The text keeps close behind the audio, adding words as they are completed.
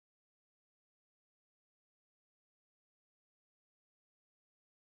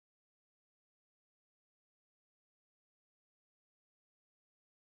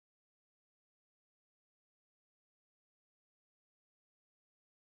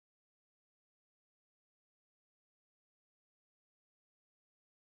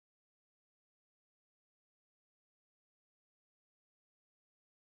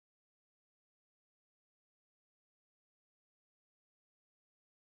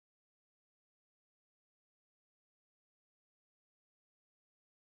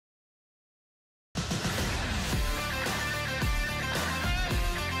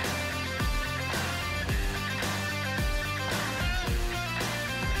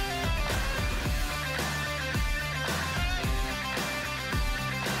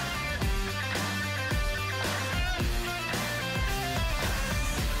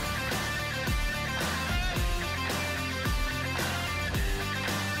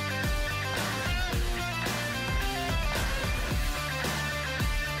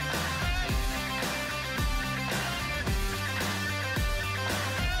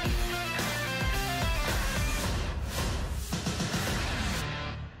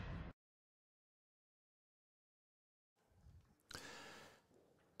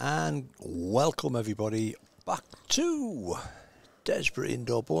And welcome everybody back to Desborough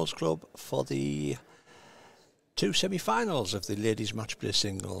Indoor Bowls Club for the two semi-finals of the ladies match play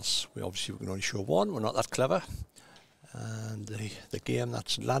singles. We can only show one, we're not that clever. And the game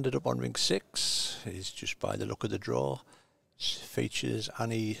that's landed up on ring 6 is, just by the look of the draw, features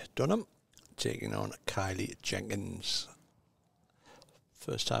Annie Dunham taking on Kylie Jenkins.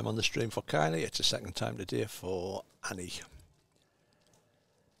 First time on the stream for Kylie, it's the second time today for Annie.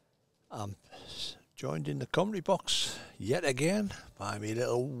 I'm joined in the commentary box yet again by my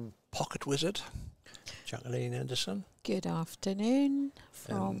little pocket wizard, Jacqueline Anderson. Good afternoon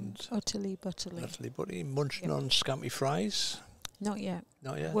from Utterly Butterly. Utterly Butterly, munching on scampy fries. Not yet.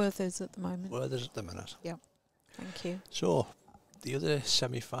 Not yet. Werther's at the moment. Werther's at the minute. Yep. Thank you. So, the other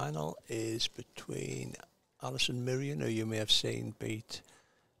semi-final is between Alison Miriam, who you may have seen beat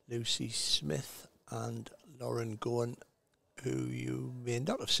Lucy Smith, and Lauren Gowan, who you may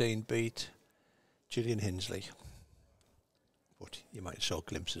not have seen beat Gillian Hinsley. But you might have saw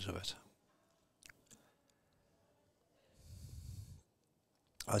glimpses of it.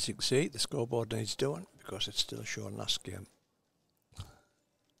 As you can see, the scoreboard needs doing because it's still showing last game.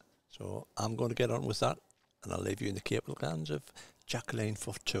 So I'm going to get on with that, and I'll leave you in the capable hands of Jacqueline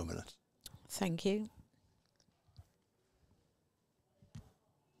for 2 minutes. Thank you.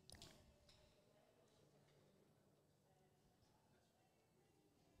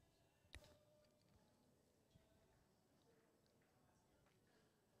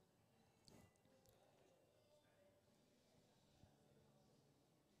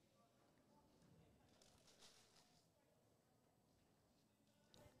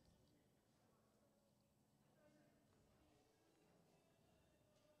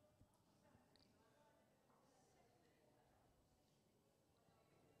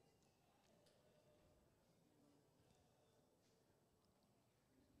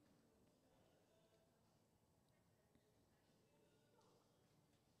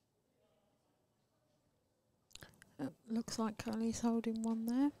 Looks like Kylie's holding one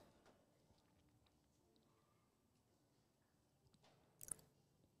there.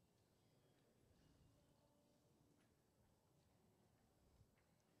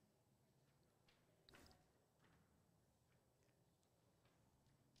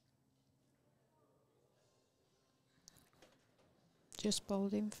 Just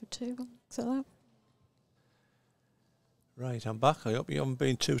bowled in for 2. Looks like that. Right, I'm back. I hope you haven't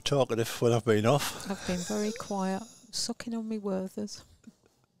been too talkative when I've been off. I've been very quiet, sucking on me Werthers.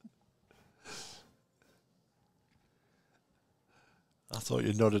 I thought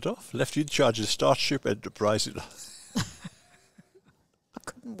you nodded off. Left you in charge of Starship Enterprise. I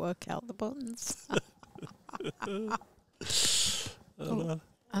couldn't work out the buttons.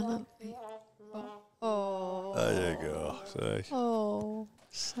 Oh. There you go. Sorry. Oh,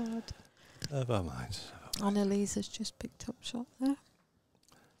 sad. Never mind. Annalisa's just picked up shot there.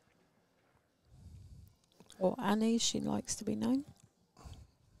 Or Annie, she likes to be known.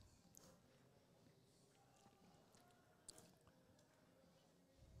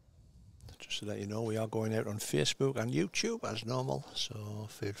 Just to let you know, we are going out on Facebook and YouTube as normal, so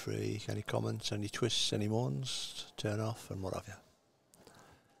feel free, any comments, any twists, any moans, turn off and what have you.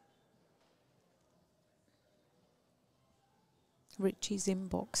 Richie's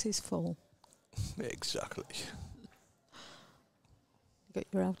inbox is full. Exactly. You got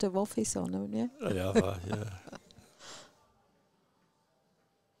your out of office on, haven't you? I have, yeah.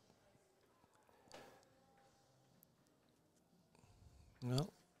 No,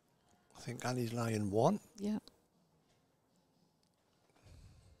 I think Annie's lying 1. Yeah.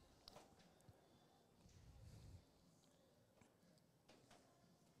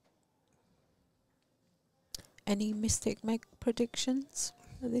 Any Mystic Meg predictions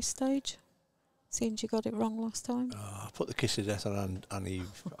at this stage? Seems you got it wrong last time. I put the kiss of death on Annie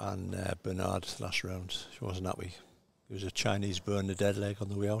and Bernard last round. She wasn't happy. It was a Chinese burn the dead leg on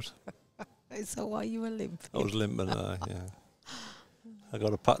the way out. Is that why you were limping? I was limping, yeah. I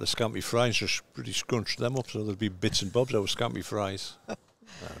got a pack of scampy fries, just pretty scrunched them up so there'd be bits and bobs out of scampy fries.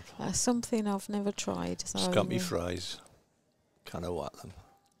 Something I've never tried. So Scampy fries. Kind of what them.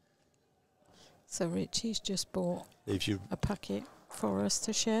 So Richie's just bought Leaves you a packet for us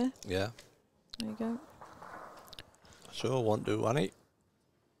to share. Yeah. There you go. So 1, 2, Annie.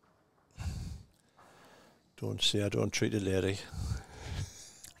 Don't say I don't treat a lady.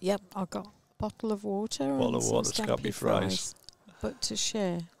 Yep, I got a bottle of water Bottle and of some water, scampy fries. But to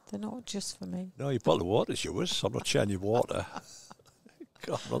share, they're not just for me. No, your bottle of water's yours. I'm not sharing your water.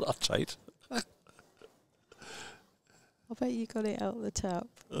 God, I'm not that tight. I bet you got it out the tap.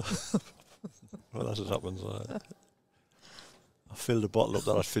 Well, that's what happens. I filled a bottle up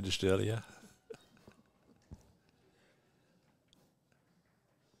that I'd finished earlier.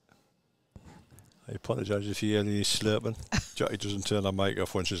 I apologise if you hear any slurping. Jackie doesn't turn her mic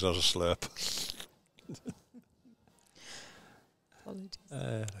off when she has a slurp. Apologies.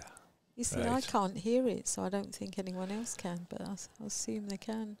 You see, I can't hear it, so I don't think anyone else can, but I assume they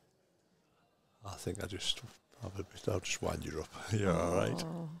can. I think I'll just wind you up. You're all right.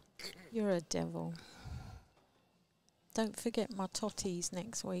 You're a devil. Don't forget my totties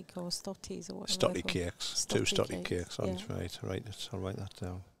next week, or stotties, or whatever. Stotty cakes. 2 stotty cakes. I'll write that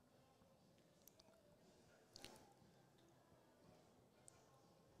down.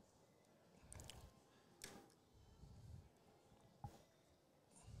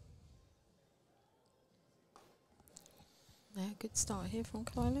 Yeah, good start here from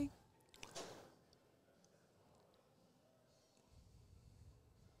Kylie.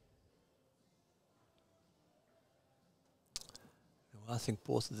 I think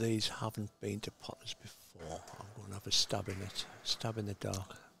both of these haven't been to Potters before. I'm going to have a stab in the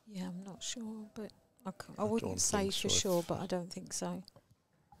dark. Yeah, I'm not sure, but I wouldn't say for sure, but I don't think so.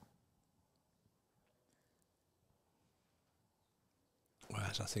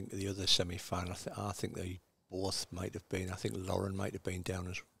 Whereas I think the other semi-final, I think they both might have been. I think Lauren might have been down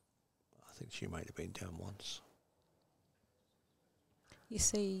I think she might have been down once. You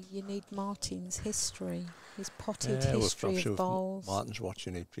see, you need Martin's history, his potted history of bowls. Martin's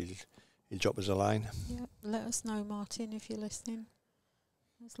watching, he'll drop us a line. Yeah, let us know, Martin, if you're listening.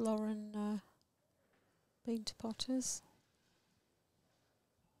 Has Lauren been to Potters?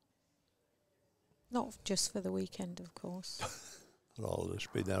 Not just for the weekend, of course. Ronaldo's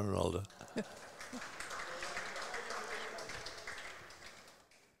been there, Ronaldo.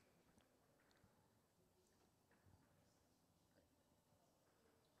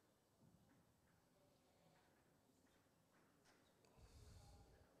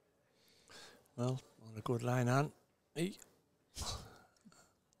 Well, on a good line, Anne. Hey.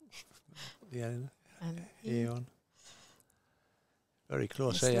 And on. Very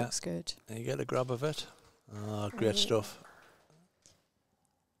close here. Looks good. And you get a grab of it. Oh, great stuff.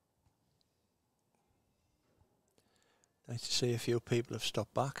 Nice to see a few people have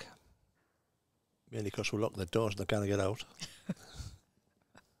stopped back. Mainly because we're locking the doors and they can't get out.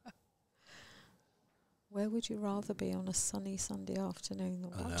 Where would you rather be on a sunny Sunday afternoon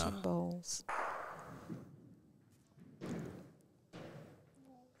than watching bowls?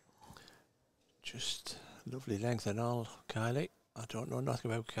 Just lovely length and all, Kylie. I don't know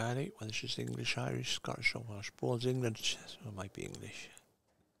nothing about Kylie, whether she's English, Irish, Scottish or Welsh. Bowls England, so it might be English.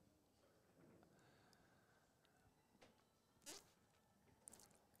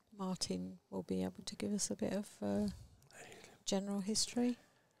 Martin will be able to give us a bit of general history.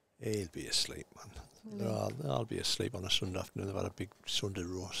 He'll be asleep, man. I'll be asleep on a Sunday afternoon. They've had a big Sunday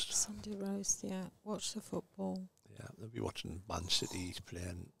roast. Sunday roast, yeah. Watch the football. Yeah, they'll be watching Man City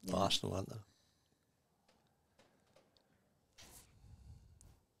playing Arsenal, aren't they?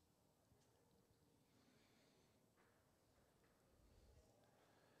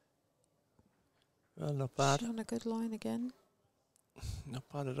 Well, not bad. She's on a good line again. Not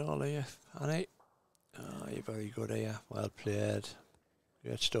bad at all, are you, Annie? Oh, you're very good, are you? Well played.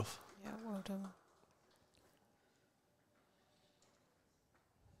 Great stuff. Yeah, well done.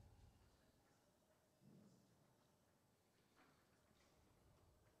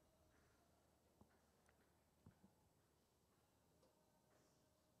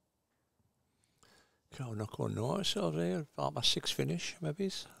 God, not going north over here. About my 6 finish,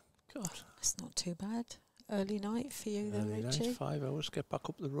 maybe. God. That's not too bad. Early night for you then, Early Richie? night, 5 hours, get back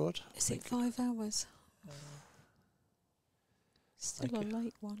up the road. Is it 5 hours? Still a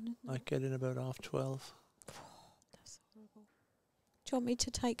late one, isn't it? I get in about 12:30. That's horrible. Do you want me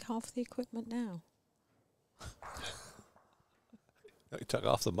to take half the equipment now? You can take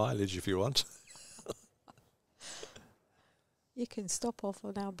off the mileage if you want. You can stop off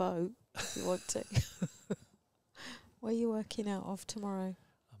on our boat if you want to. Where are you working out of tomorrow?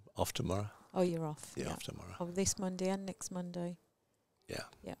 I'm off tomorrow. Oh, you're off. Yeah, off tomorrow. Oh, this Monday and next Monday. Yeah.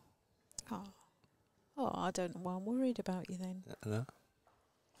 Yeah. Oh, I don't know why I'm worried about you then. No.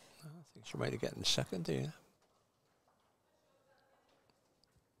 I think she might have gotten second, do you?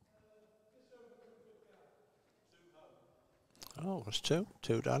 Oh, it was 2.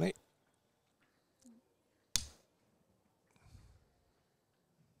 2, Danny.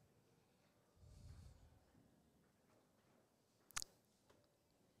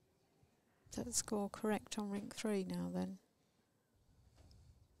 That score correct on ring 3 now then.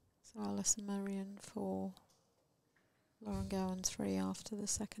 So Alice and Marion 4, Lauren Gowan 3 after the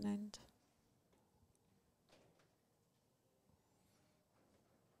second end.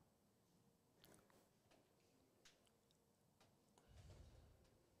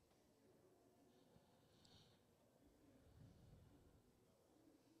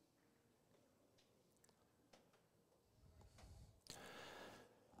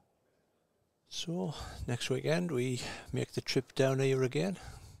 So, next weekend we make the trip down here again.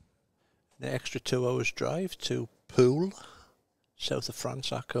 An extra 2 hours drive to Poole, south of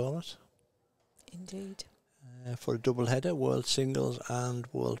France, I call it. Indeed. For a double header, World Singles and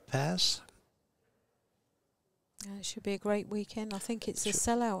World Pairs. It should be a great weekend. I think it's a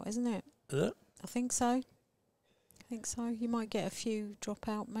sellout, isn't it? Is it? I think so. I think so. You might get a few drop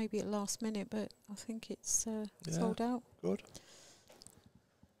out maybe at last minute, but I think it's sold out. Good.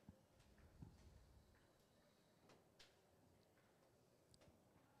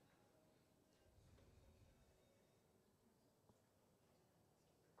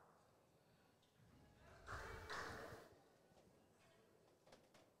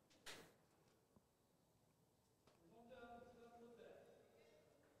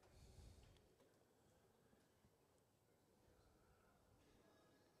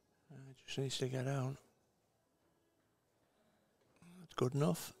 Just needs to get out. That's good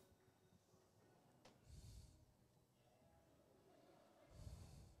enough.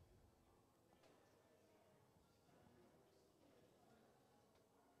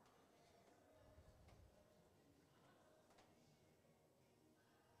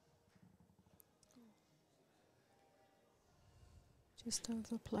 Just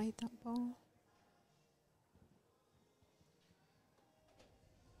overplayed that ball.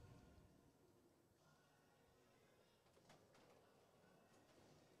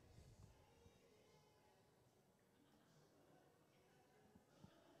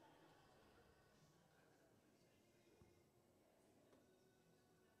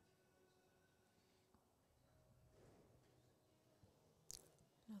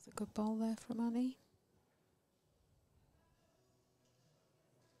 Another good ball there from Annie.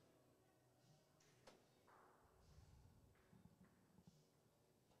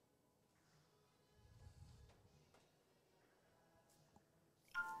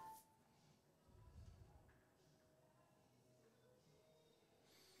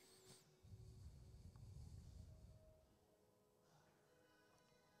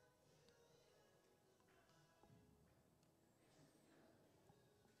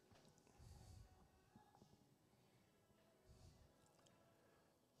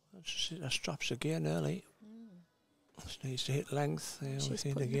 That straps again early. Just needs to hit length. She's We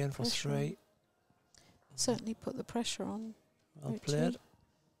need putting again the for pressure 3. on. Certainly put the pressure on. Well Richie. played.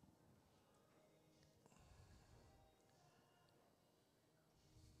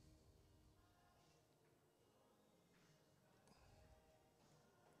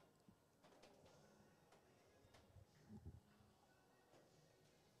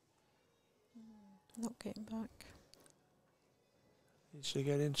 Not getting back. Needs to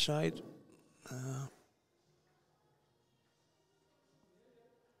get inside.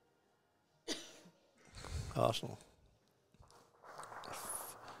 Arsenal.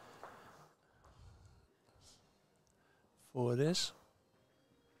 4 it is.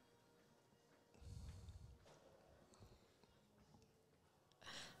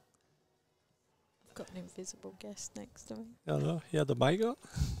 I've got an invisible guest next to me. I know. You had the mic on.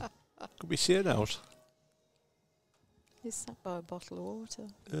 Could be seen out. He's sat by a bottle of water.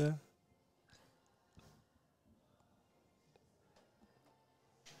 Yeah.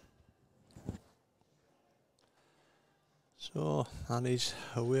 So, and he's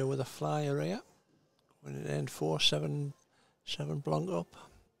away with a flyer here. When it end 4-7 blank up.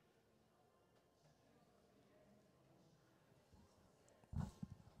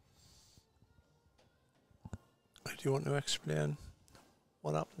 Do you want to explain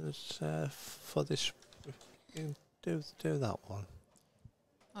what happens for this? Do that one.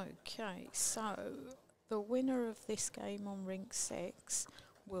 Okay, so the winner of this game on rink 6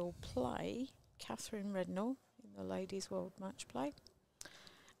 will play Catherine Rednall in the Ladies World Match Play,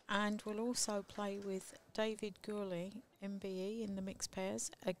 and will also play with David Gourley, MBE, in the mixed pairs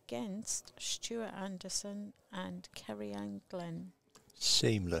against Stuart Anderson and Kerry-Ann Glenn.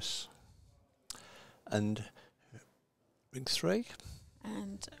 Seamless. And rink 3?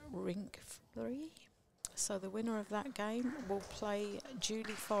 And rink 3. So the winner of that game will play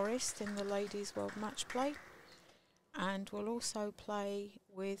Julie Forrest in the Ladies World Match Play, and will also play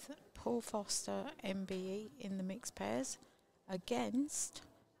with Paul Foster, MBE, in the mixed pairs against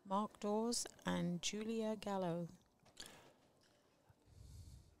Mark Dawes and Julia Gallo.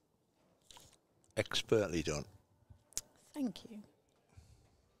 Expertly done. Thank you.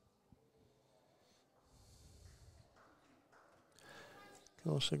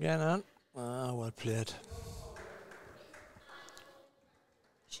 Close again, Anne. Ah, well played.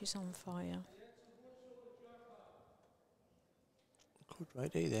 She's on fire. Good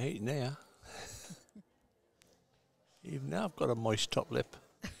right either, heating there. Even now I've got a moist top lip.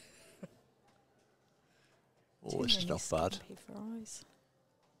 Oh, this is not bad. Scampi fries.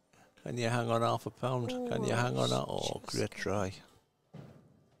 Can you hang on half a pound? Can you hang on? Oh, great try.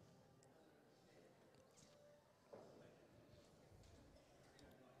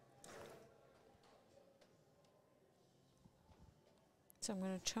 So I'm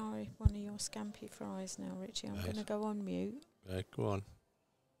going to try one of your scampi fries now, Richie. I'm going to go on mute. Right, go on.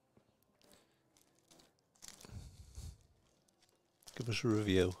 Give us a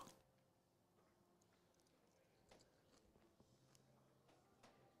review.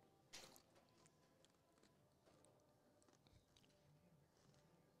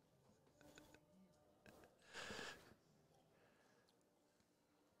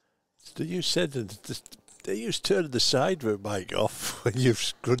 So you said that they used to turn the side mic off when you're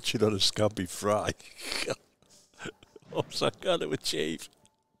scrunching on a scampi fry. What's that going to achieve?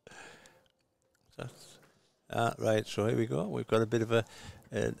 Right, so here we go. We've got a bit of an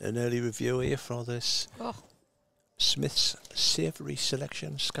early review here for this Smith's Savoury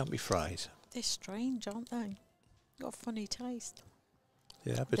Selection Scampi Fries. They're strange, aren't they? Got a funny taste.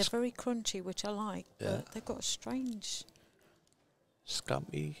 Yeah, but they're very crunchy, which I like, yeah. but they've got a strange...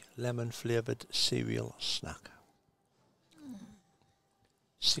 Scampi lemon flavoured cereal snack.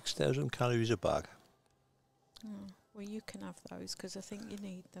 6,000 calories a bag. Well, you can have those because I think you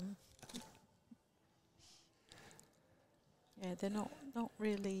need them. Yeah, they're not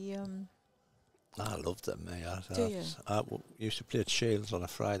really... I loved them, mate. Do you? I used to play at Shields on a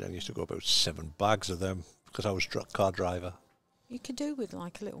Friday and used to go about 7 bags of them because I was car driver. You could do with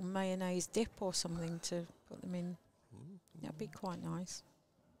like a little mayonnaise dip or something to put them in. That'd be quite nice.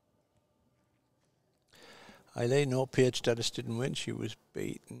 Eileen, no, Paige Dennis didn't win. She was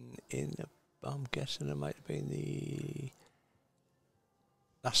beaten in, I'm guessing it might have been the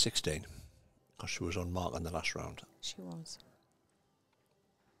last 16 because she was on mark in the last round. She was.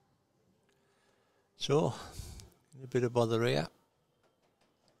 So, a bit of bother here.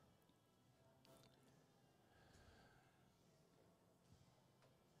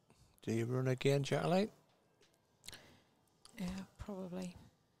 Do you run again, Jacqueline? Yeah, probably.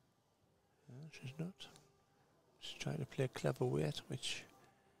 No, she's not. She's trying to play a clever weight, which,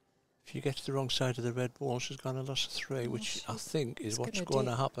 if you get to the wrong side of the red ball, she's going to lose 3, which I think is what's going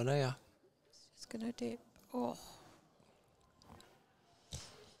to happen here. She's going to dip. Oh.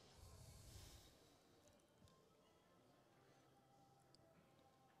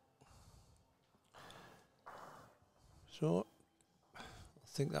 So, I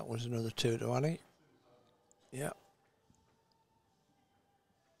think that was another 2 to Annie. Yeah.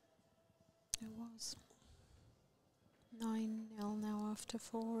 It was 9-0 now after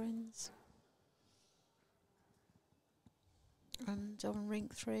 4 ends. And on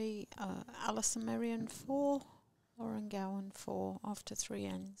rink 3, Alison Merrion 4, Lauren Gowan 4 after 3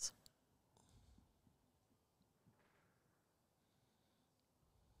 ends.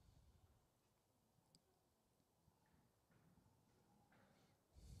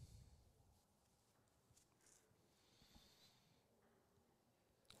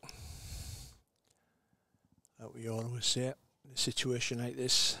 Like we always say, in a situation like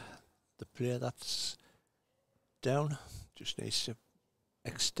this, the player that's down just needs to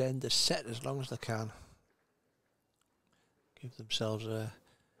extend the set as long as they can. Give themselves a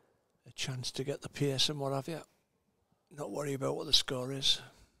chance to get the pace and what have you. Not worry about what the score is.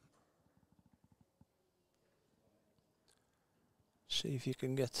 See if you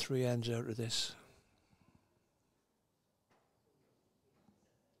can get 3 ends out of this.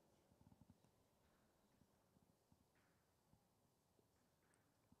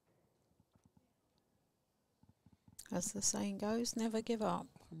 As the saying goes, never give up.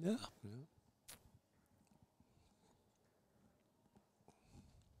 Yeah.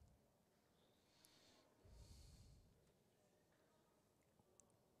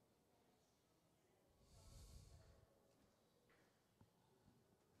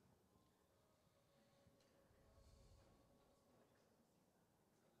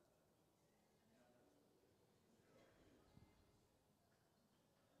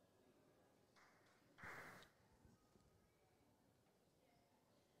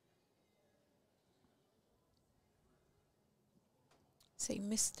 See,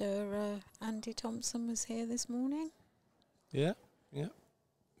 Mr. Andy Thompson was here this morning. Yeah.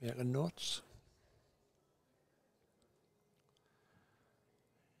 Making notes.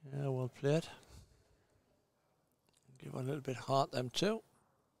 Yeah, well played. Give a little bit heart them too.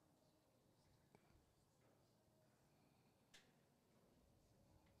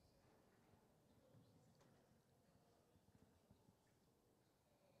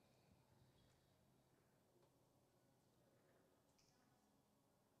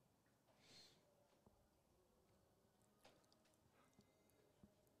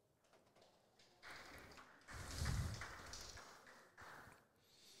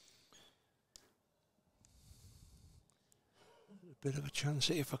 A bit of a chance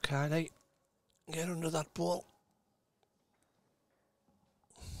here for Kylie. Get under that ball.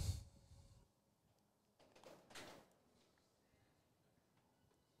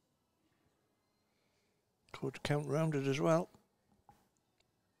 Could count round it as well.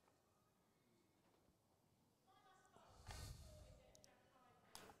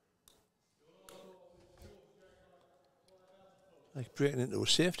 Like breaking into a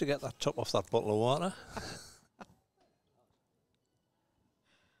safe to get that top off that bottle of water.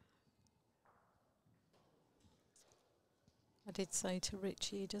 I did say to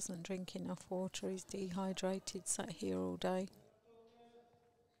Richie he doesn't drink enough water, he's dehydrated, sat here all day.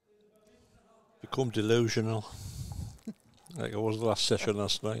 Become delusional. Like I was the last session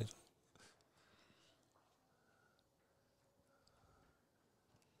last night.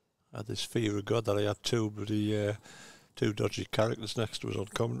 I had this fear of God that I had two dodgy characters next to us on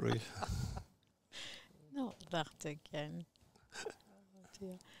commentary. Not that again. Oh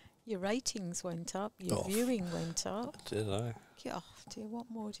dear. Your ratings went up, your viewing went up. Did I? Oh dear, what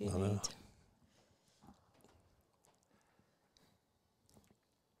more do you I need? know.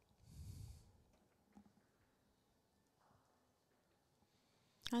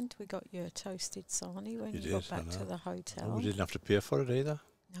 And we got you a toasted sarnie when you did, got back to the hotel. And we didn't have to pay for it either.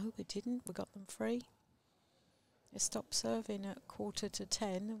 No, we didn't. We got them free. They stopped serving at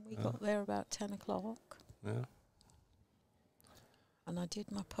 9:45 and we got there about 10 o'clock. Yeah. And I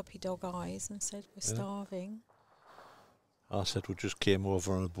did my puppy dog eyes and said, we're starving. I said we just came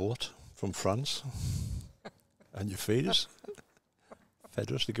over on a boat from France and you feed us.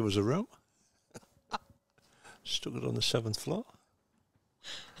 Fed us to give us a room. Stuck it on the 7th floor.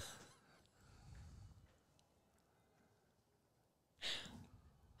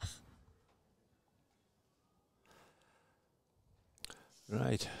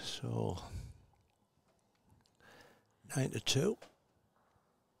 Right, so 9-2.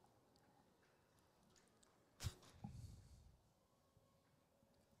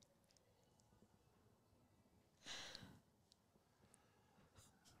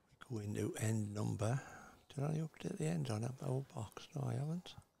 We go into end number. Did I update the end on our box? No, I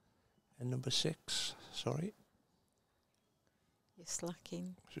haven't. End number 6, sorry. You're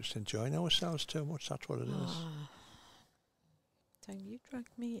slacking. Just enjoying ourselves too much, that's what it is. Don't you drag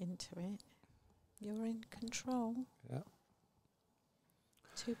me into it. You're in control. Yeah.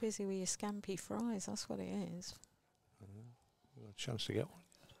 Too busy with your scampy fries, that's what it is. A chance to get one.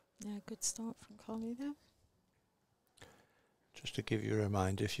 Yeah, good start from Kylie there. Just to give you a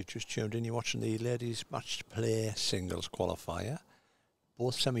reminder, if you've just tuned in, you're watching the ladies match play singles qualifier.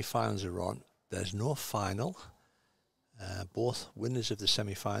 Both semi-finals are on. There's no final. Both winners of the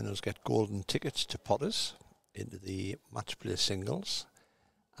semi-finals get golden tickets to Potters into the match play singles,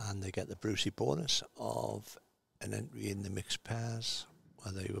 and they get the Brucey bonus of an entry in the mixed pairs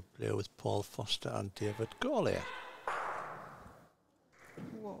where they will play with Paul Foster and David Gaulier.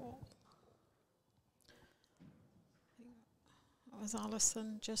 Whoa. Was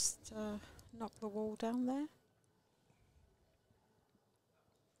Alison just knocked the wall down there?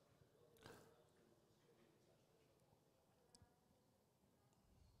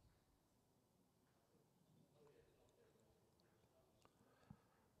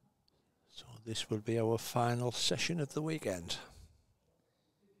 So this will be our final session of the weekend.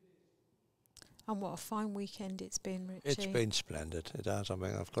 And what a fine weekend it's been, Richie. It's been splendid. It has. I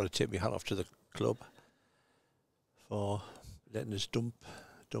mean, I've got to tip my hat off to the club for letting us dump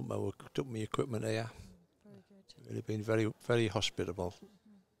my equipment here. Very good. Really been very, very hospitable.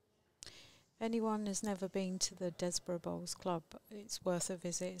 If anyone has never been to the Desborough Bowls Club, it's worth a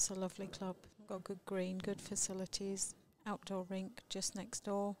visit. It's a lovely club. Got good green, good facilities, outdoor rink just next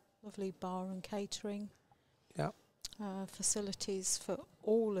door, lovely bar and catering. Yeah. Facilities for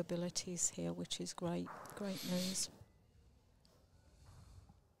all abilities here, which is great. Great news.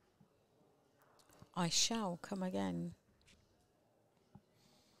 I shall come again.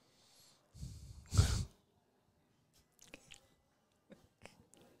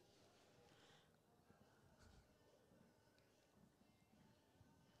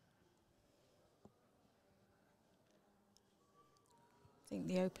 I think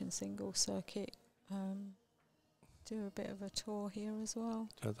the open single circuit do a bit of a tour here as well.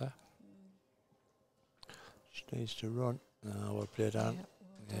 Do that. Just needs to run. Now we'll play down.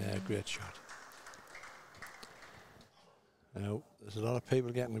 Yeah, great shot. Now there's a lot of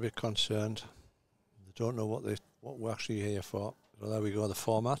people getting a bit concerned. They don't know what we're actually here for. So there we go. The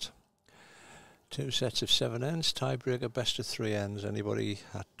format: 2 sets of 7 ends, tiebreaker, best of 3 ends. Anybody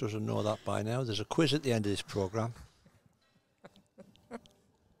that doesn't know that by now, there's a quiz at the end of this program.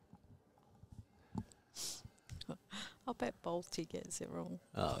 I bet Balti gets it wrong.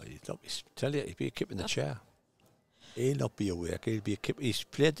 Oh, tell you, he'd be a kip in the chair. He'll not be awake. He'll be a kip. He's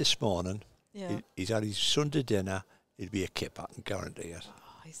played this morning. Yeah. He's had his Sunday dinner. He'll be a kip, I can guarantee it.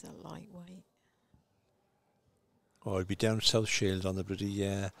 Oh, he's a lightweight. Or he'll be down South Shields on the bloody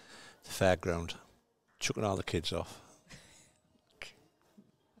the fairground, chucking all the kids off.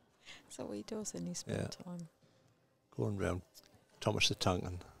 That's what he does in his spare time. Going round Thomas the Tank.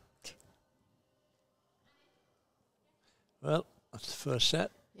 Well, that's the first set.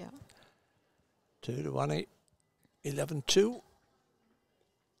 Yeah. 2-1, 11-2.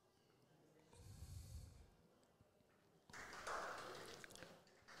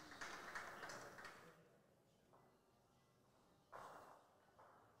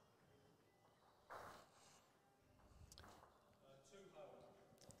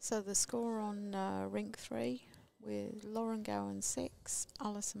 So the score on rink 3 with Lauren Gowan 6,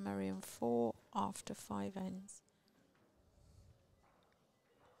 Alison Merriam 4 after 5 ends.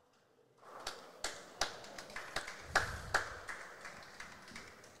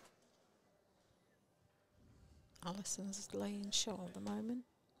 Alison's laying shot at the moment.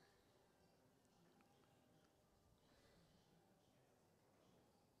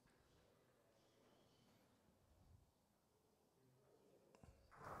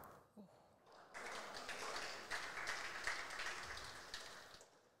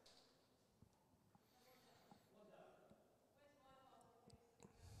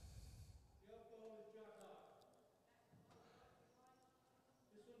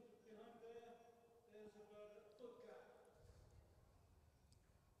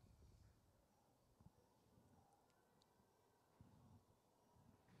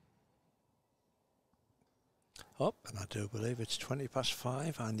 Up, and I do believe it's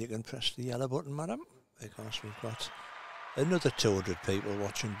 5:20, and you can press the yellow button, madam, because we've got another 200 people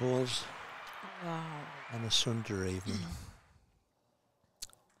watching balls. Wow. On a Sunday evening.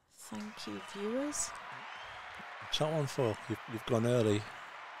 Thank you, viewers. What's that one for? You've gone early.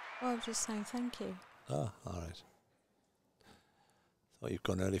 Well, I'm just saying thank you. Oh, all right. Thought you've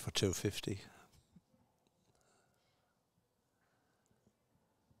gone early for 2:50.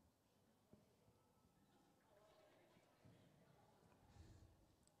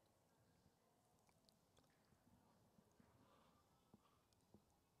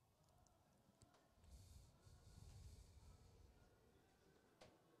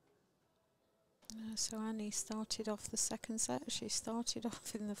 So Annie started off the second set. She started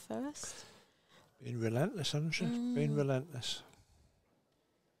off in the first. Been relentless, hasn't she? Been relentless.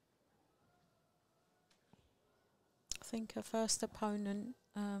 I think her first opponent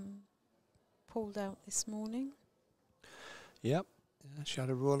pulled out this morning. Yep. Yeah, she had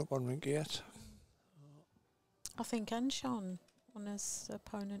a roll up on ring 8. I think Anshan, Anna's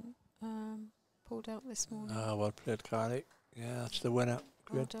opponent, pulled out this morning. Ah, well played, Kylie. Yeah, that's the winner.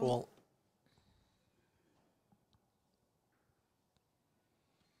 Great Well ball.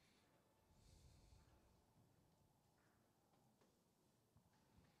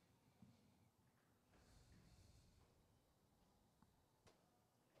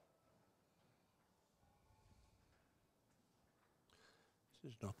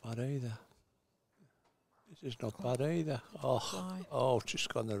 This is not bad either. This is not bad either. Oh,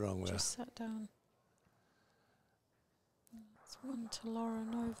 just gone the wrong way. Just sat down. That's one to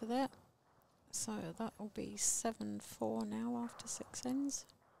Lauren over there. So that will be 7-4 now after 6 ends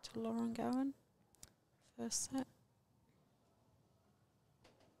to Lauren Gowan. First set.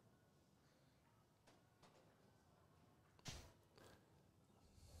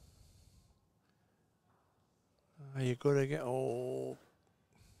 Are you going to get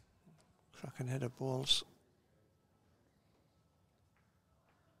cracking head of balls?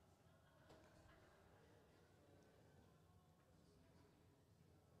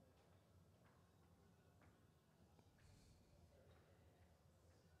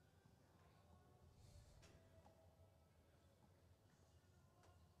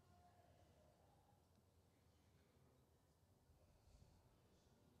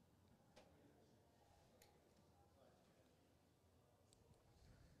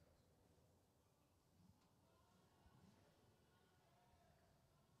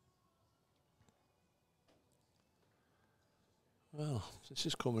 Well, this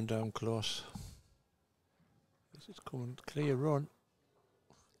is coming down close. This is coming clear run.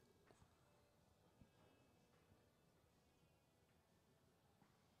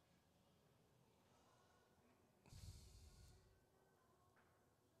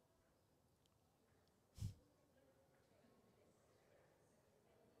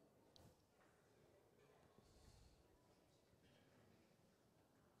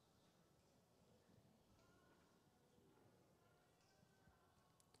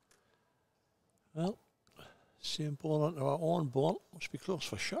 Well, same ball onto our own ball. Must be close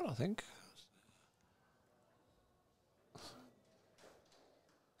for shot, I think.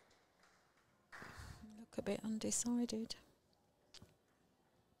 Look a bit undecided.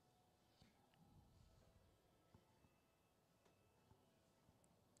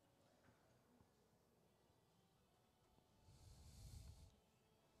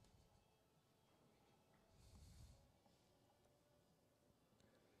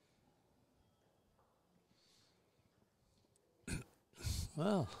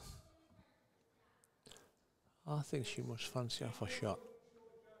 Well, I think she must fancy off a shot.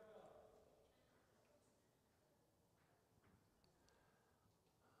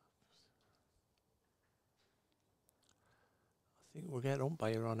 I think we'll get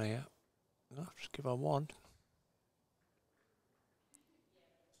umpire on here. No, just give her one.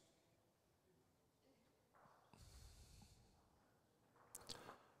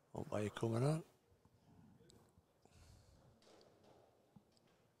 Umpire coming on.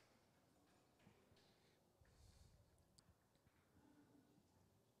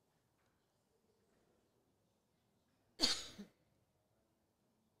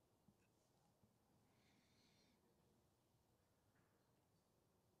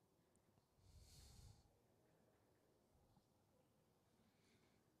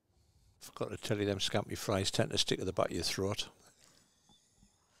 Forgot to tell you, them scampi fries tend to stick at the back of your throat.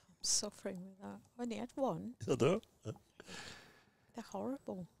 I'm suffering with that. I only had one. I know. They're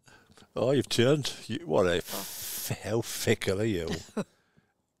horrible. Oh, you've turned. What a how fickle are you?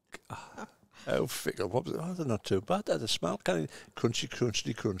 How fickle. Oh, they're not too bad. They smell kind of crunchy,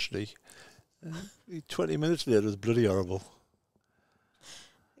 crunchy, crunchy. 20 minutes later, it's bloody horrible.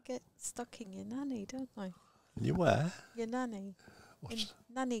 They get stuck in your nanny, don't they? You where? Your nanny.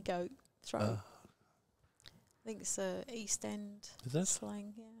 Nanny goat throat. I think it's East End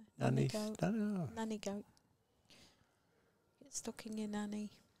slang, yeah. Nanny goat. Nanny goat. Get stuck in your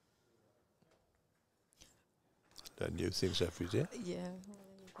nanny. Learn new things every day. Yeah, well,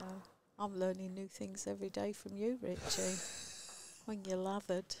 there you go. I'm learning new things every day from you, Richie. When you're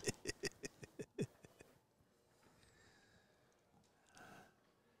lathered.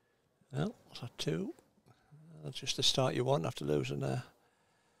 Well, what's that, 2? That's just the start you want after losing the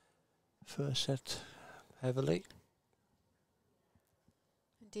first set heavily.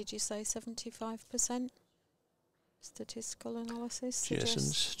 Did you say 75% statistical analysis?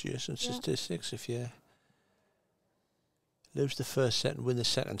 Jason's statistics, if you lose the first set and win the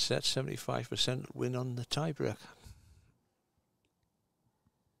second set, 75% win on the tiebreak.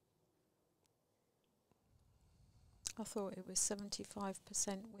 I thought it was 75%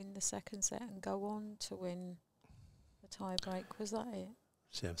 win the second set and go on to win the tiebreak. Was that it?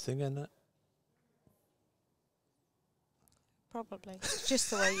 Same thing, isn't it? Probably. It's just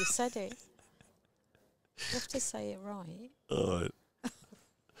the way you said it. You have to say it right. All right.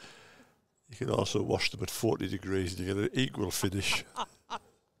 You can also wash them at 40 degrees and you get an equal finish.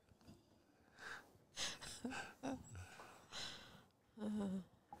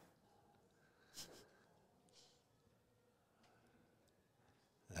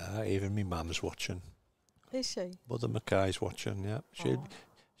 Even me mum's watching. Is she? Mother Mackay's watching, yeah.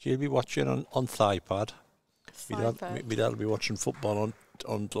 She'll be watching on thighpad. My dad'll be watching football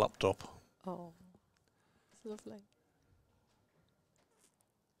on laptop. Oh, it's lovely.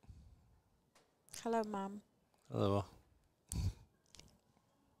 Hello, Mum. Hello.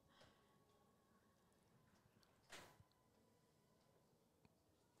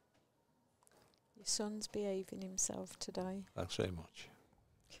 Your son's behaving himself today. Thanks very much.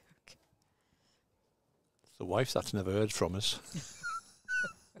 It's the wife that's never heard from us.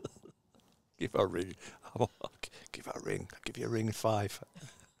 Give her a ring. Give her a ring. I'll give you a ring at 5.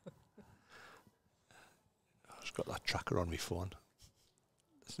 I've just got that tracker on my phone.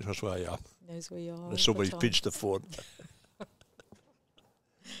 This knows where I am. Knows where you are. Somebody's pinched the phone.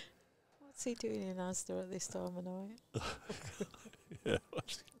 What's he doing in Asda at this time of night? Yeah.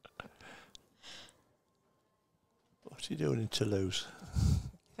 What's he doing in Toulouse?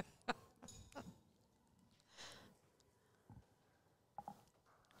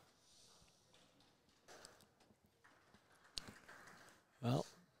 Well,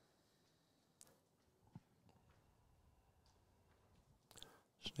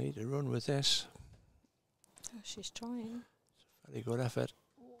 just need to run with this. Oh, she's trying. It's a very good effort.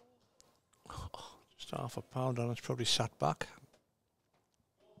 Just half a pound on it's probably sat back.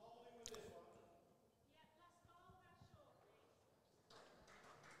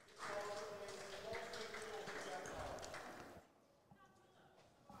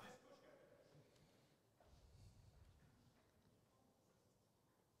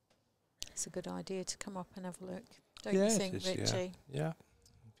 it's a good idea to come up and have a look. Don't Yeah, you it think, is, Richie? Yeah.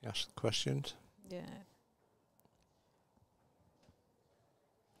 You ask the questions. Yeah.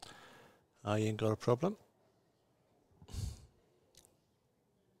 I ain't got a problem.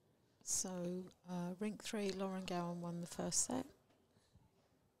 So, rink 3, Lauren Gowan won the first set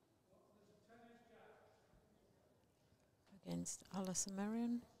against Alison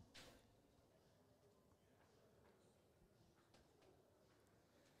Merrion.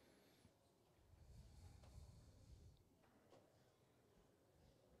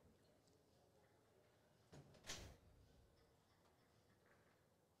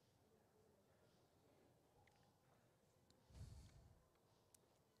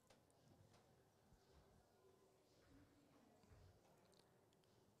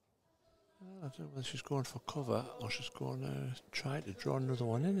 I don't know whether she's going for cover or she's going to try to draw another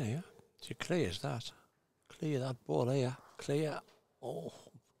one in here. She clears that. Clear that ball here. Clear. Oh,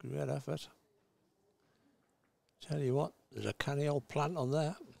 great effort. Tell you what, there's a canny old plant on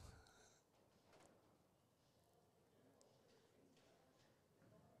there.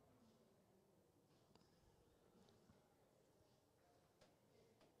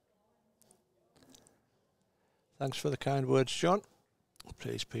 Thanks for the kind words, John.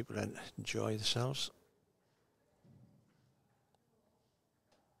 Please, people, enjoy themselves.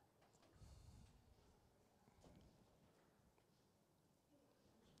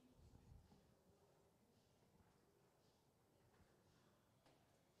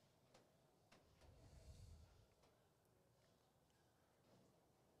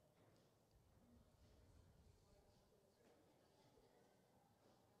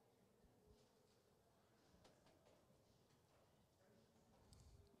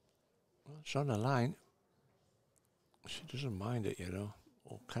 Well, it's on the line. She doesn't mind it, you know.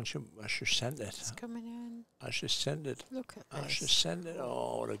 Oh, can she? I should send it. It's coming in. I should send it. Look at I should this. send it.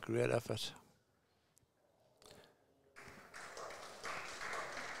 Oh, what a great effort.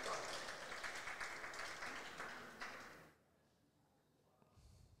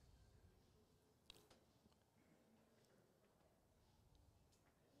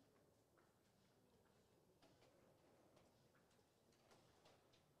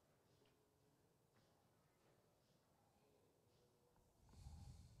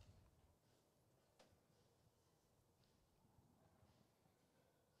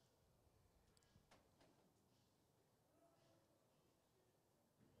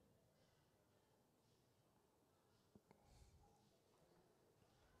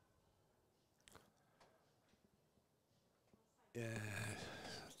 Yeah.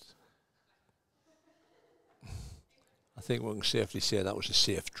 I think we can safely say that was a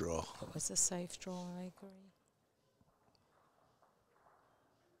safe draw. It was a safe draw, I agree.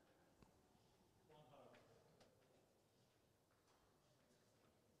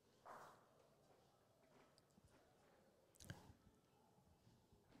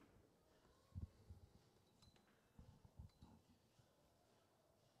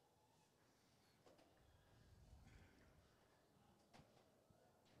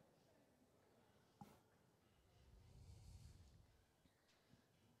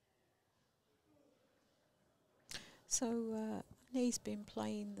 So Annie's been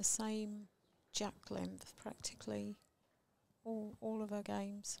playing the same jack length practically all of her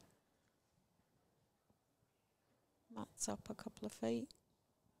games. Matt's up a couple of feet.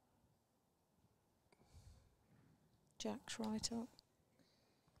 Jack's right up.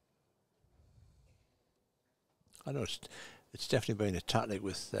 I know it's definitely been a tactic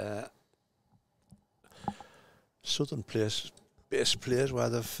with southern players, base players, where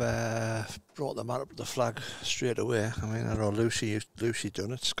they've brought the man up to the flag straight away. I mean, I know Lucy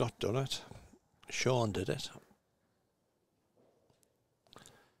done it, Scott done it, Sean did it.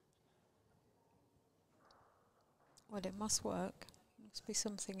 Well, it must work. Must be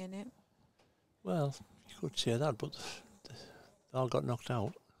something in it. Well, you could say that, but they all got knocked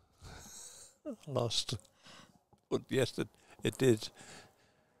out. Lost. But yes, it did.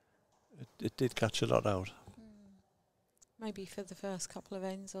 It did catch a lot out. Maybe for the first couple of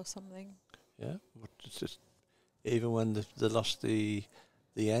ends or something. Yeah, but it's just even when they lost the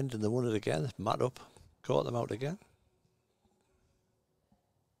end and they won it again, Matt up, caught them out again.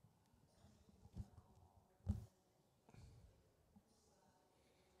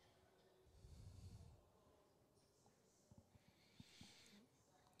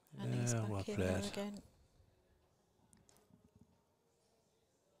 And he's Yeah, back well in there played. again.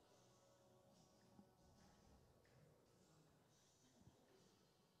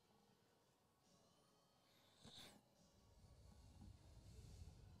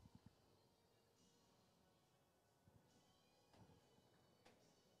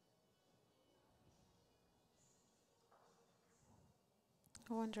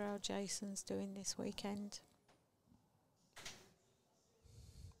 I wonder how Jason's doing this weekend.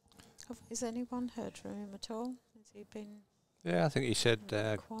 Has anyone heard from him at all? Has he been Yeah, I think he said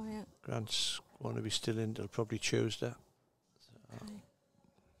quiet? Grant's going to be still in till probably Tuesday. Okay.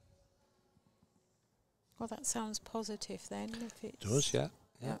 Well, that sounds positive then. If it Does, yeah.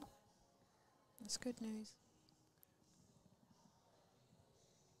 That's good news.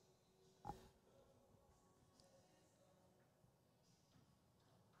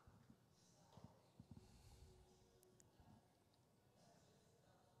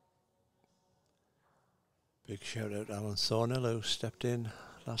 Big shout out to Alan Thornhill, who stepped in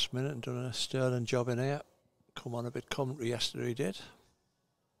last minute and done a sterling job in here. Come on a bit commentary yesterday, he did.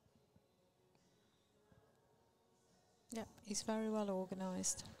 Yep, he's very well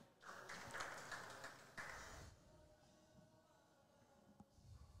organised.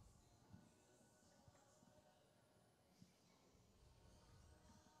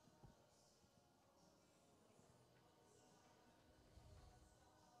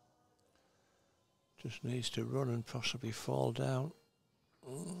 Just needs to run and possibly fall down.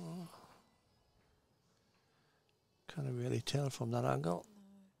 Can't really tell from that angle.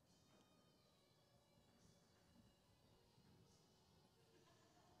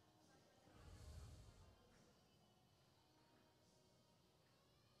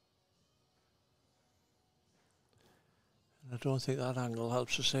 I don't think that angle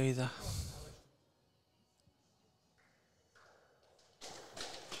helps us either.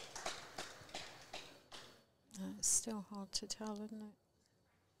 It's still hard to tell, isn't it?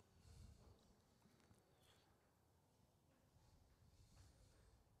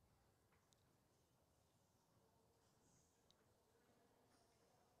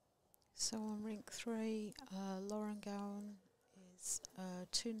 So on rink 3, Lauren Gowan is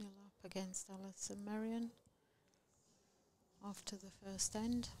 2-0 up against Alison Marion after the first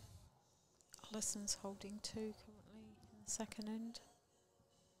end. Alison's holding 2 currently in the second end.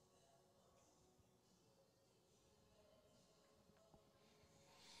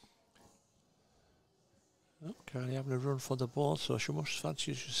 Oh, Kylie having a run for the ball, so she must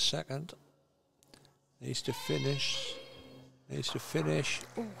fancy she's second. Needs to finish.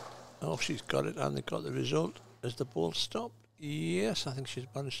 Ooh. Oh, she's got it, and they got the result. Has the ball stopped? Yes, I think she's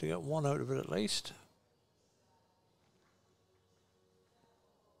managed to get one out of it at least.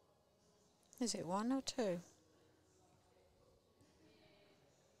 Is it 1 or 2?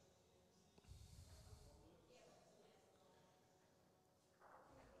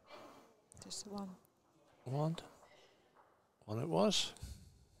 Just 1. One it was.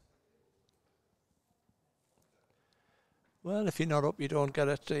 Well, if you're not up, you don't get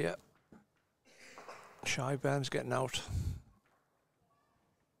it, do you? Shy Ben's getting out.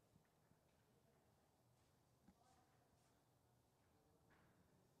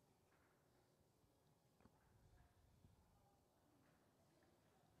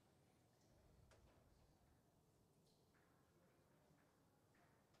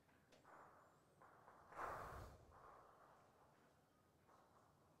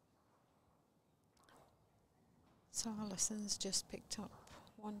 So Alison's just picked up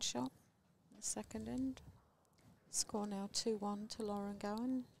 1 shot in the second end. Score now 2-1 to Lauren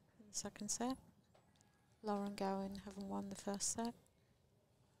Gowan in the second set. Lauren Gowan having won the first set.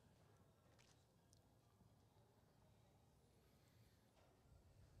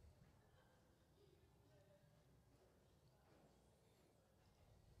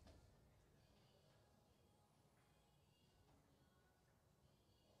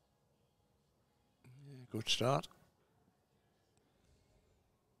 Yeah, good start.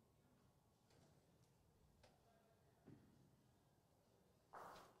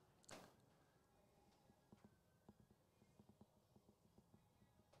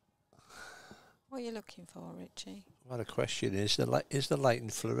 What are you looking for, Richie? Well, the question is the light in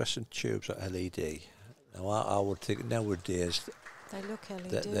fluorescent tubes or LED? Now, I would think nowadays They look LED.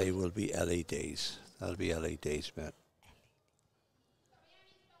 that they will be LEDs. They'll be LEDs, mate.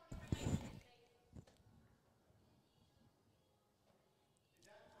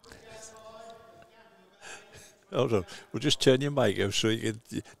 Hold on, we'll just turn your mic off so you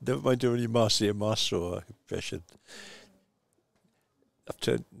can. Never mind doing your Marcio impression. I've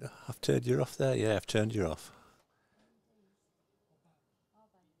turned you off there. Yeah, I've turned you off.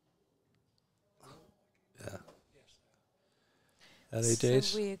 Yeah. LEDs.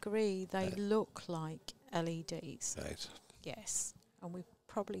 So we agree they look like LEDs. Right. Yes, and we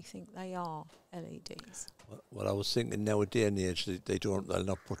probably think they are LEDs. Well, I was thinking nowadays they'll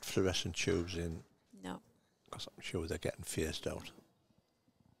not put fluorescent tubes in. No. Because I'm sure they're getting phased out.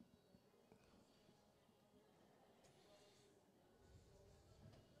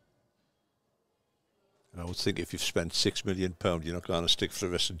 I would think if you've spent £6 million, you're not going to stick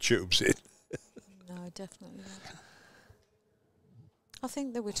fluorescent tubes in. No, definitely not. I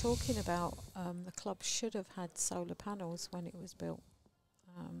think they were talking about the club should have had solar panels when it was built.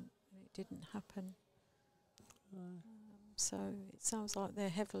 It didn't happen. So it sounds like they're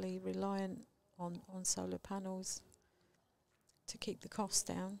heavily reliant on solar panels to keep the costs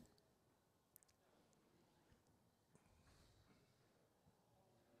down.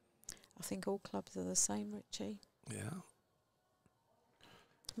 I think all clubs are the same, Richie. Yeah.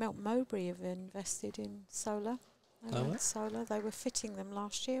 Melton Mowbray have invested in solar. They went solar. They were fitting them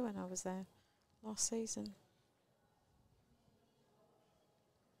last year when I was there, last season.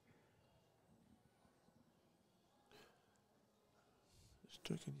 Just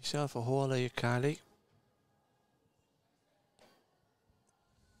drinking yourself a hole here, Kylie.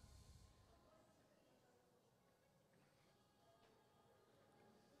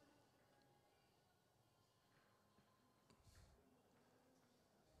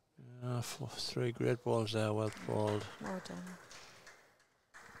 Three great balls there, well balled. Well done.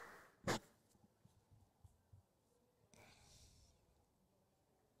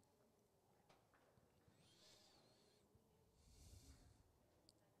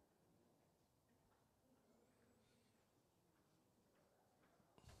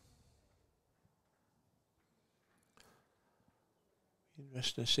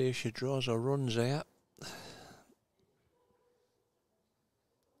 Interesting to see if she draws or runs there.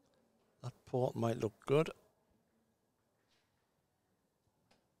 That port might look good.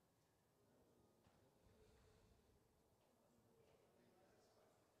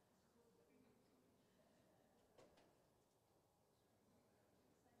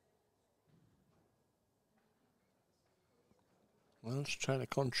 Well, she's trying to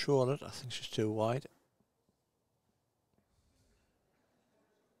control it. I think she's too wide.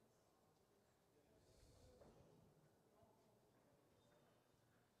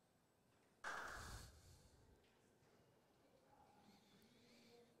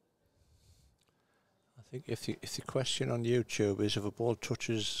 I think if the question on YouTube is if a ball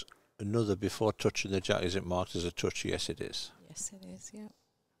touches another before touching the jack, is it marked as a touch? Yes, it is. Yes, it is, yeah.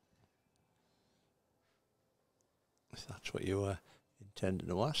 If that's what you were intending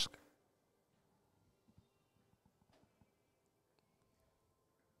to ask.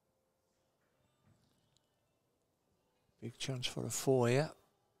 Big chance for a 4 here.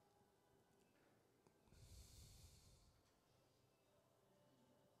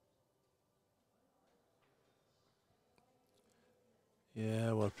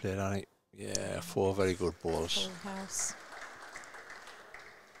 Yeah, well played, Annie. Yeah, 4 very good balls. Full house.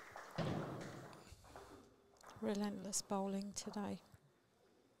 Relentless bowling today.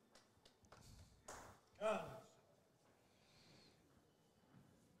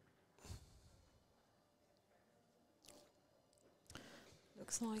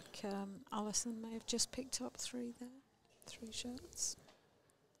 Looks like Alison may have just picked up 3 there. 3 shots.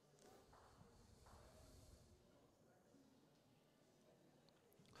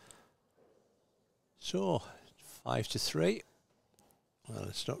 So, 5-3. Well,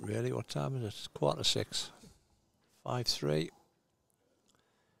 it's not really. What time is it? It's 5:45. 5-3.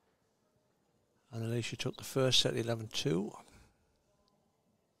 And Alicia took the first set 11-2.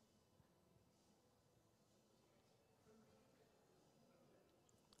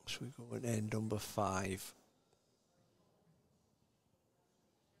 So we go with end number 5.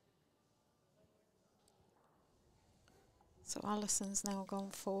 So Alison's now gone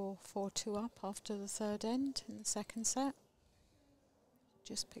for 4-2 up after the third end in the second set.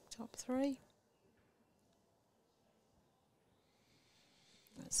 Just picked up 3.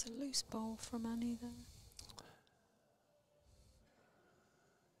 That's a loose bowl from Annie there.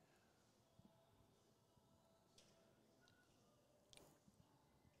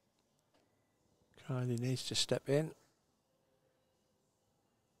 Kylie needs to step in.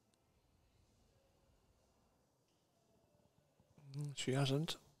 She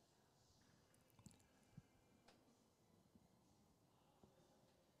hasn't.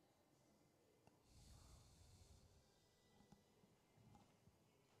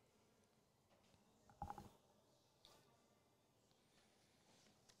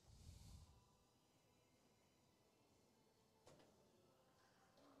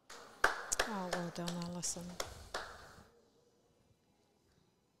 Oh, well done, Alison.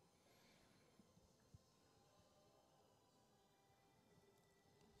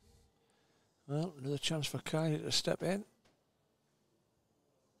 Well, another chance for Kylie to step in.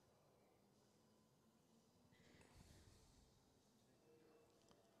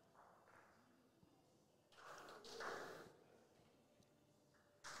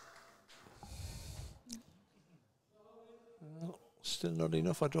 Still not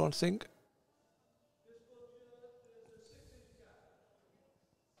enough, I don't think.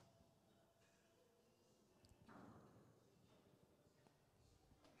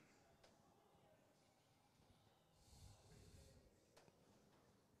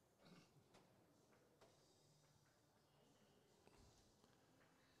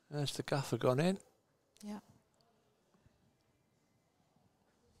 There's the gaffer gone in. Yeah.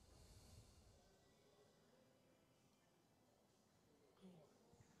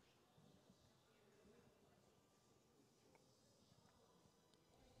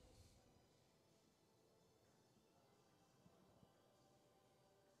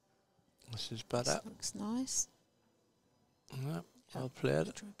 This is better. This looks nice. Yeah, well played.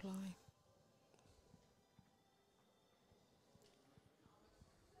 Reply.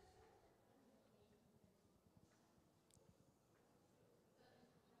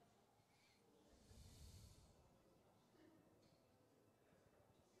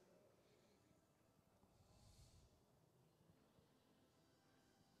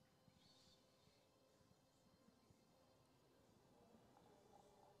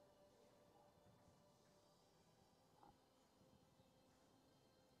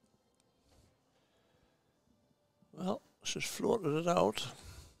 Well, she's floated it out.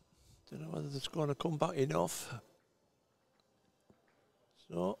 Don't know whether it's going to come back enough.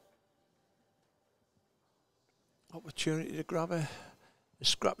 So, opportunity to grab a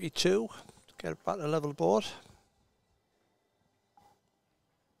scrappy two, to get it back to level board.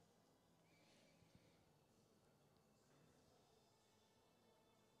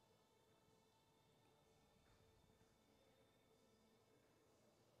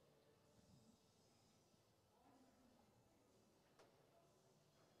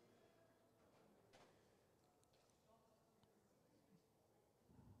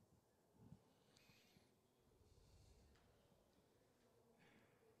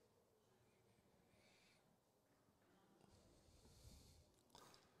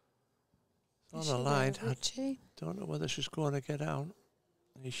 On the line, I don't know whether she's going to get out.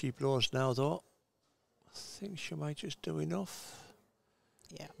 Here she blows now, though. I think she might just do enough.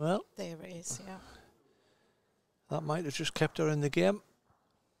 Yeah. Well, there it is. Yeah. That might have just kept her in the game.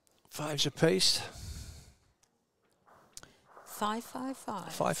 5s apiece. 5, 5,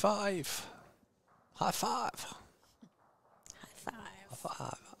 5. 5, 5. High five. High five. High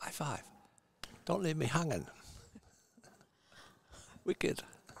five. High five. Don't leave me hanging. Wicked.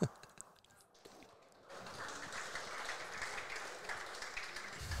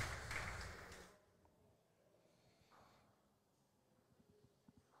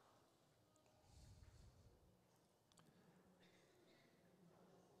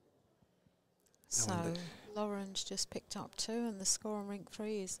 So Lauren's just picked up 2, and the score on rink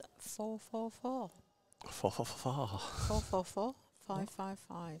 3 is 4, 4, 4. 4, 4, 4. 4, 4, 4. 5, 5,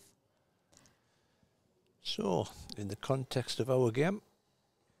 5. So, in the context of our game,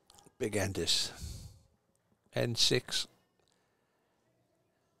 big Endis. N6.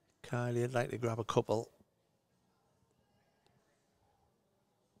 Kylie would like to grab a couple.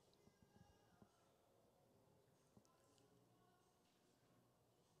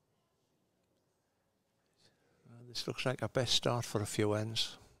 This looks like our best start for a few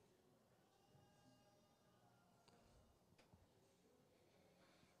ends.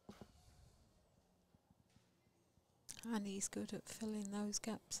 And he's good at filling those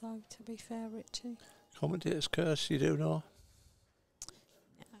gaps, though, to be fair, Richie. Commentator's curse, you do know.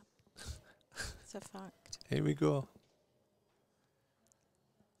 Yeah. It's a fact. Here we go.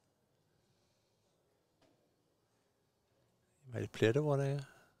 You might have played a one here.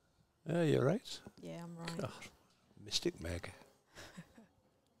 Yeah, you're right. Yeah, I'm right. God, Mystic Meg.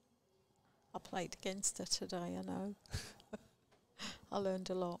 I played against her today, I know. I learned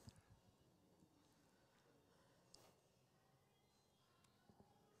a lot.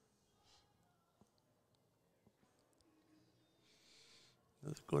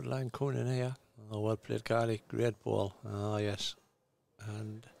 There's a good line coming in here. Oh, well played, Kylie. Great ball. Oh, yes.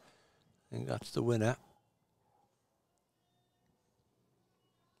 And I think that's the winner.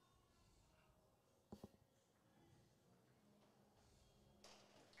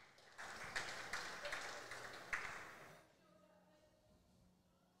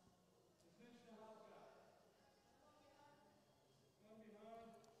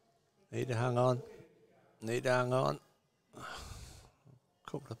 Need to hang on. Need to hang on.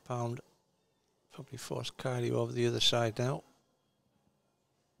 Couple of pound. Probably force Kylie over the other side now.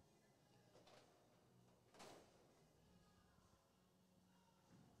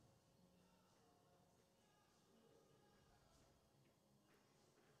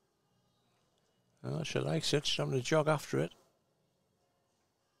 Oh, she likes it. She's having to jog after it.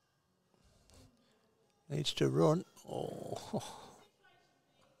 Needs to run. Oh.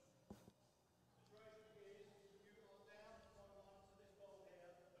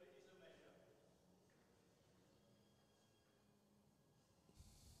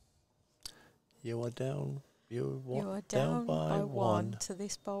 You are down. You are down down by one. to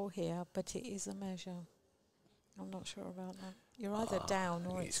this ball here, but it is a measure. I'm not sure about that. You're either down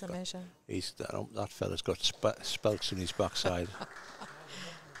or it's a measure. That fella's got spelks in his backside.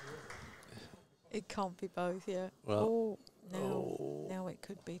 It can't be both, yeah. Well, Now it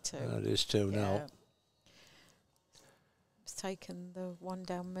could be two. It is two now. It's taken the one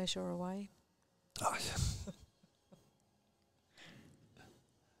down measure away. Oh.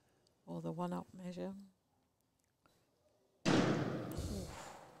 Or the one up measure.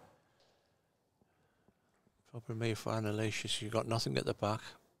 Problem me for Annisla, she's got nothing at the back.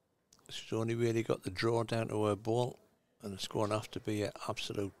 She's only really got the draw down to her ball, and it's going to have to be an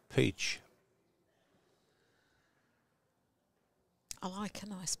absolute peach. I like a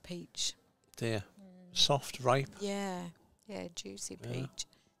nice peach. There. Soft, ripe. Yeah, juicy peach.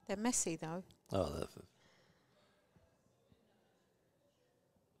 They're messy though. Oh,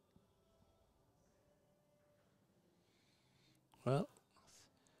 well,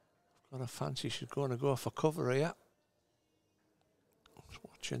 I've got a fancy she's going to go for cover here. Just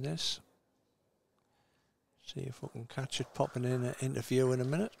watching this. See if we can catch it popping in an interview in a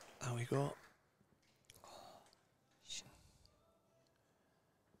minute. There we go.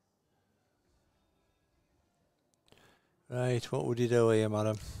 Right, what would you do here,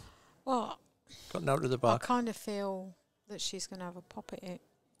 madam? Well, Gotten out to the back. I kind of feel that she's going to have a pop at it.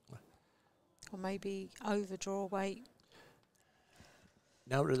 Or maybe overdraw weight.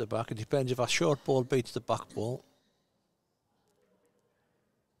 Now to the back. It depends if our short ball beats the back ball.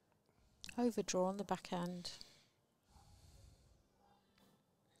 Overdraw on the backhand.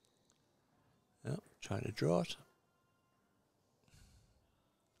 Yep, trying to draw it.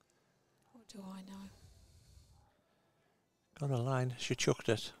 What do I know? Got a line. She chucked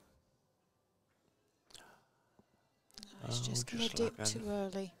it. No, it's just going to dip too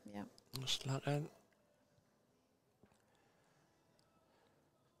early. Yeah. Just lacking.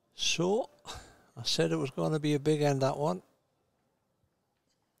 So, I said it was going to be a big end, that one.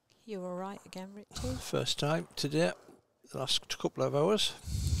 You were right again, Richard. First time today, the last couple of hours.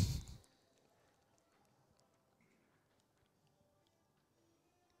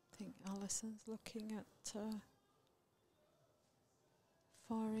 I think Alison's looking at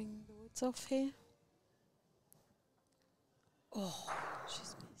firing the woods off here. Oh,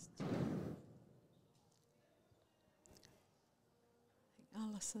 she's missed. I think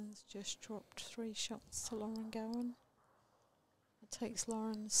Alison's just dropped 3 shots to Lauren Gowan. It takes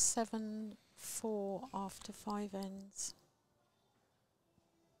Lauren 7-4 after 5 ends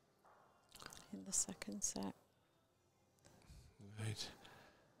in the second set. Right.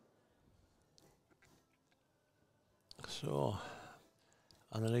 So,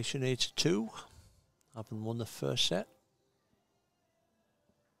 Annisla needs 2. Haven't won the first set.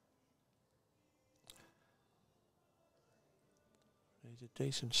 Needs a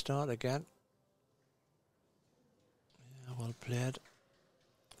decent start again. Yeah, well played.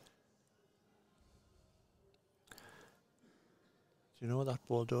 Do you know what that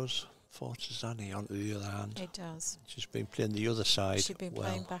ball does? Forces Annie onto the other hand. It does. She's been playing the other side. She's been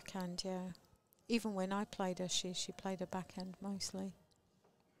playing backhand, yeah. Even when I played her, she played a backhand mostly.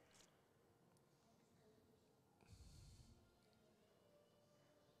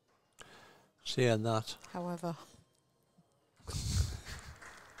 Seeing that. However,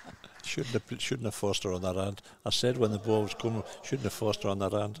 shouldn't have forced her on that hand. I said when the ball was coming, shouldn't have forced her on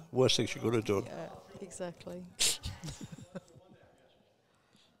that hand. Worst thing she could have done. yeah, exactly.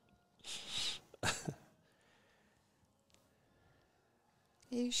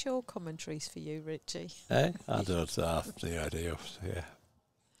 Are you sure commentary's for you, Richie? Eh? I don't have the idea. Yeah.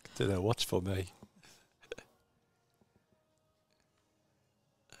 Don't know what's for me.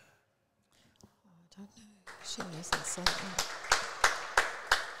 I don't know. She knows that something.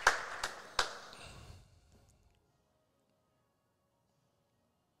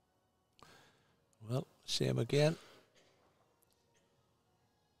 Well, same again.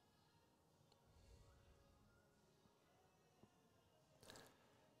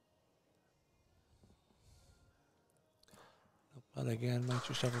 And again, might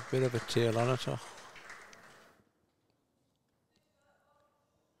just have a bit of a tail on it.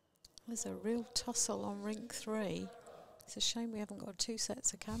 There's a real tussle on rink 3. It's a shame we haven't got 2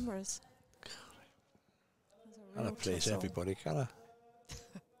 sets of cameras. And it plays everybody, can I?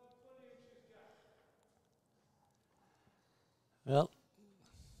 Well.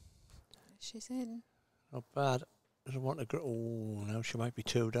 She's in. Not bad. Doesn't want to go. Oh, now she might be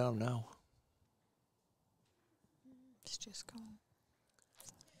 2 down now. It's just gone.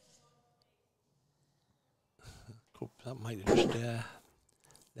 That might have just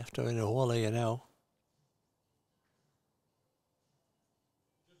left her in a hole here now.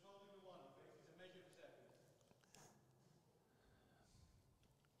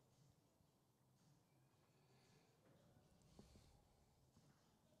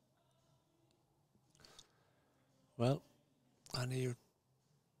 Well, I think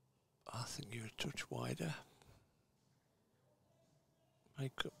you're a touch wider.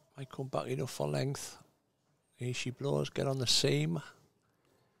 Might come back enough for length. Here she blows, get on the seam.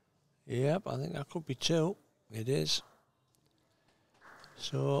 Yep, I think that could be 2. It is.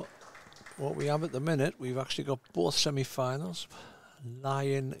 So, what we have at the minute, we've actually got both semi-finals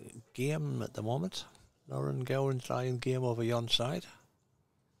lying game at the moment. Lauren Gowan's lying game over yon side.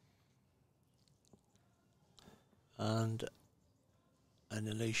 And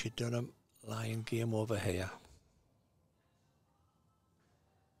Alicia Dunham lying game over here.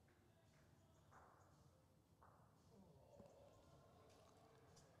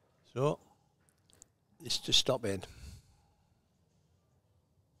 So, this to stop in.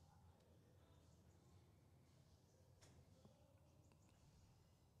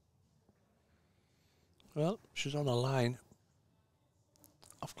 Well, she's on a line.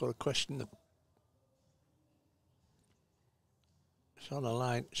 I've got a question. She's on a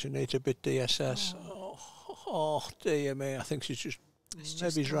line. She needs a bit DSS. Oh dear me. I think she's just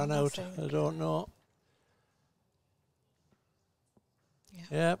maybe run out. I don't know.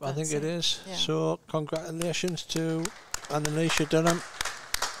 Yep, I think it is. Yeah. So, congratulations to Annisla Dunham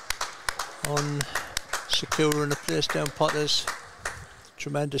on securing a place down Potters.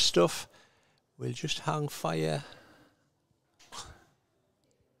 Tremendous stuff. We'll just hang fire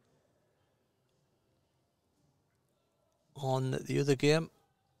on the other game.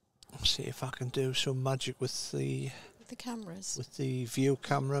 See if I can do some magic with the cameras. With the view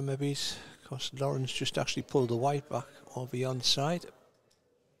camera, maybe, because Lauren's just actually pulled the white back over on side.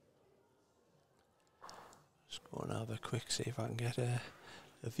 Just go and have a quick see if I can get a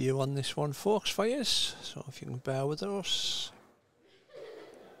view on this one, folks, for you. So if you can bear with us.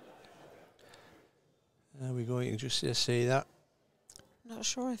 There we go, you can just see that. Not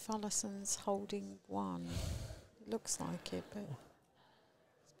sure if Alison's holding 1. It looks like it, but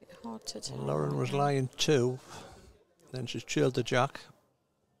it's a bit hard to tell. Well, Lauren was lying 2, then she's chilled the jack.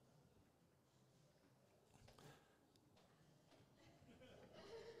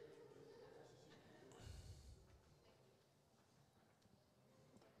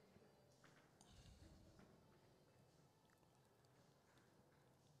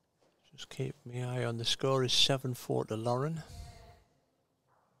 Just keep my eye on the score. Is 7-4 to Lauren.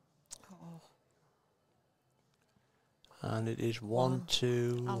 Oh. And it is 1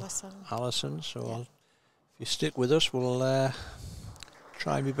 to Alison. So yeah. If you stick with us, we'll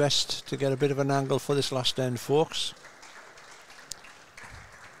try my best to get a bit of an angle for this last end, folks.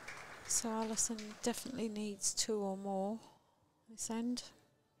 So Alison definitely needs 2 or more this end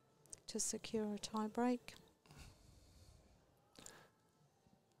to secure a tie break.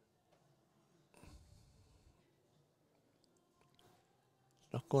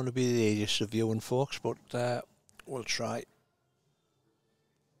 Not going to be the easiest of viewing, folks, but we'll try. I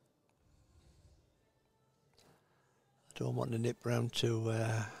don't want to nip round to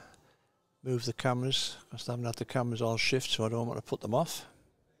move the cameras, because I haven't had the cameras all shift, so I don't want to put them off.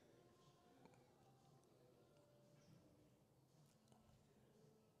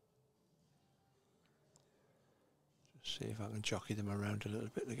 Just see if I can jockey them around a little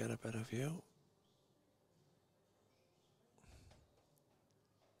bit to get a better view.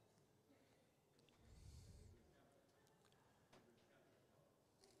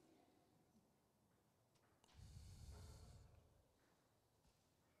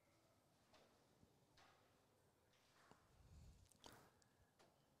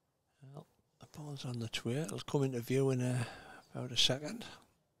 Ball's on the tway. It'll come into view in about a second.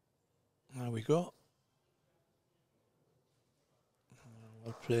 There we go.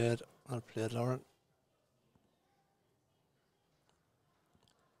 Well played. Well played, Lauren.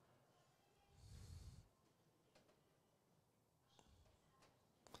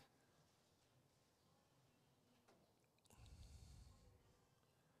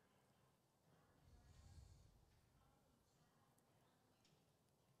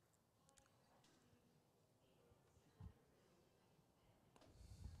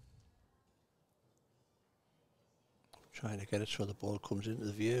 Trying to get it so the ball comes into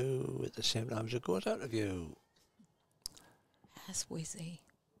the view at the same time as it goes out of view. That's whizzy.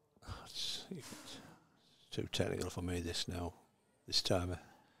 Oh, too technical for me this time.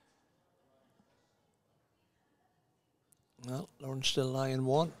 Well, Lauren's still lying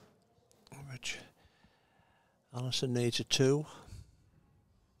 1, which Alison needs a 2.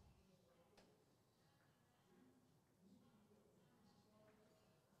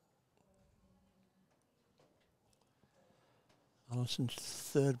 Alison's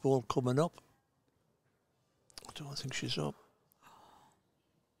third ball coming up. I don't think she's up.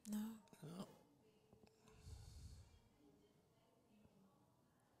 No. No.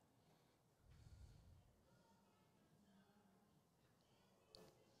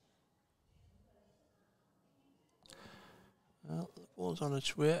 Well, the ball's on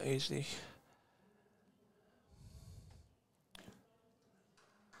its way easily.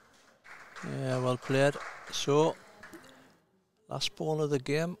 Yeah, well played. So, last ball of the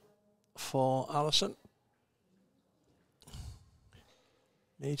game for Alison.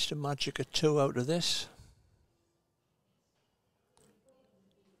 Needs to magic a 2 out of this.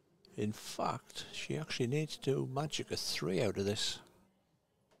 In fact, she actually needs to magic a 3 out of this.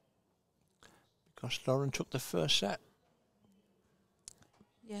 Because Lauren took the first set.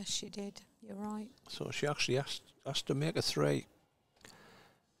 Yes, she did. You're right. So she actually has to make a 3.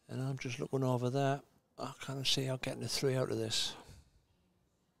 And I'm just looking over there. I can't see her getting a 3 out of this.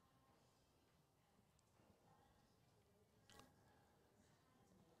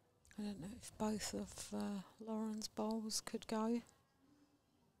 I don't know if both of Lauren's bowls could go.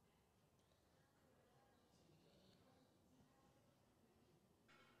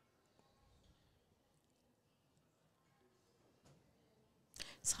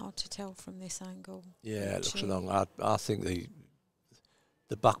 It's hard to tell from this angle. Yeah, it looks along. I think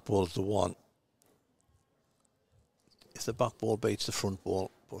the back ball's the one. If the back ball beats the front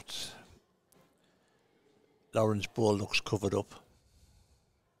ball, but Lauren's ball looks covered up.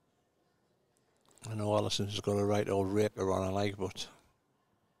 I know Alison's got a right old raker on her leg, but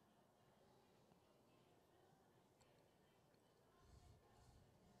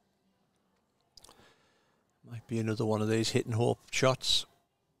might be another one of these hit and hope shots.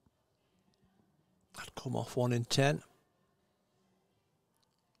 I'd come off 1 in 10.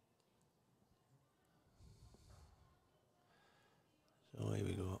 So here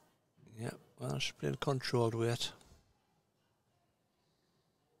we go. Yeah, well, she's playing controlled weight.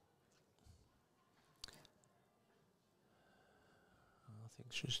 I think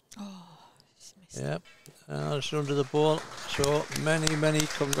she's... Oh, she's missed. Yep, it's under the ball. So many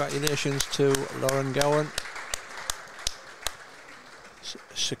congratulations to Lauren Gowan.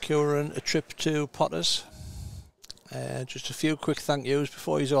 Securing a trip to Potters. Just a few quick thank yous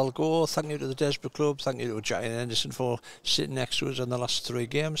before you all go. Thank you to the Desborough Club. Thank you to Jackie and Anderson for sitting next to us on the last 3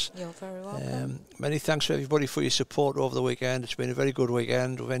 games. You're very welcome. Many thanks to everybody for your support over the weekend. It's been a very good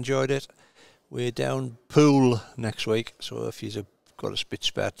weekend. We've enjoyed it. We're down Pool next week, so if you've got a bit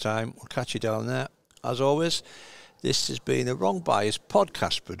spare time, we'll catch you down there. As always, this has been a Wrong Bias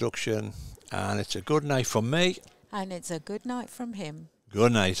podcast production, and it's a good night from me. And it's a good night from him.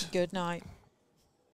 Good night. Good night.